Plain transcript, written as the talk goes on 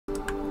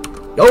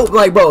Yo,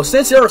 like, bro,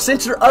 since your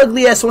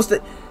ugly ass wants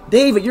to...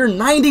 David, you're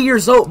 90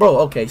 years old, bro.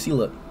 Okay, see,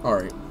 look.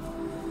 Alright.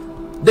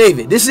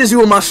 David, this is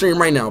you on my stream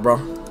right now, bro.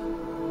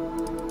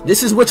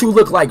 This is what you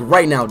look like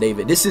right now,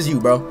 David. This is you,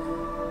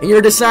 bro. And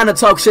you're deciding to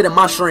talk shit in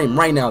my stream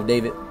right now,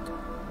 David.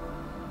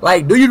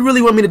 Like, do you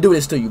really want me to do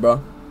this to you,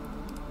 bro?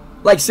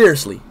 Like,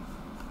 seriously.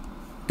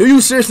 Do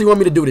you seriously want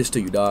me to do this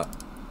to you, dog?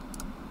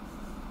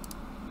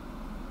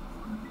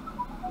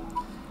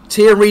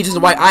 10 reasons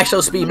why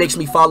IShowSpeed makes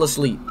me fall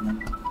asleep.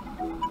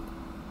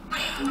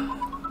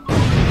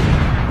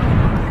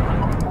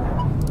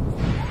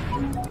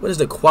 What is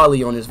the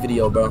quality on this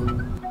video, bro?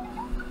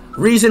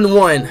 Reason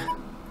 1.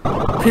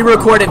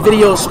 Pre-recorded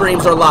video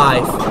streams are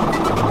live.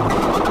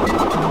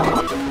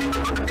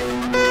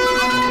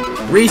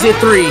 Reason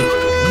 3.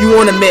 You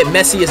won't admit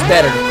Messi is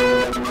better.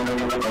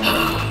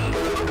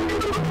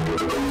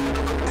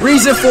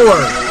 Reason 4.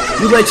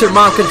 You let your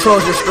mom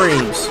control your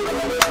streams.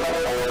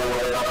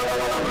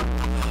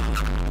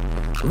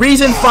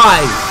 Reason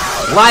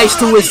 5. Lies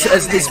to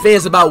his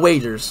fans about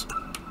wagers.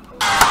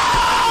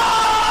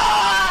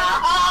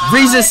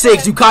 Reason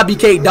 6. You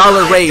copycat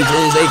Dollar Rage in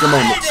his acre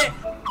moments.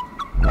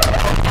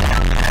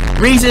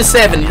 Reason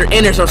 7. Your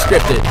inners are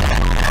scripted.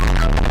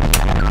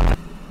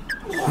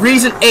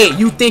 Reason 8.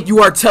 You think you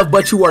are tough,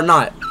 but you are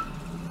not.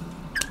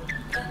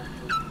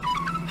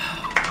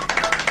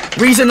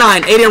 Reason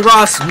 9. Aiden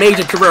Ross,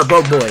 major career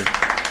broke boy.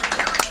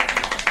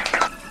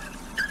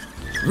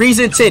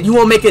 Reason 10. You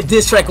won't make a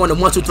diss track on the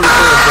 1, 2, 3, 4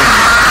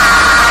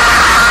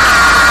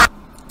 thing.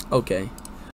 Okay.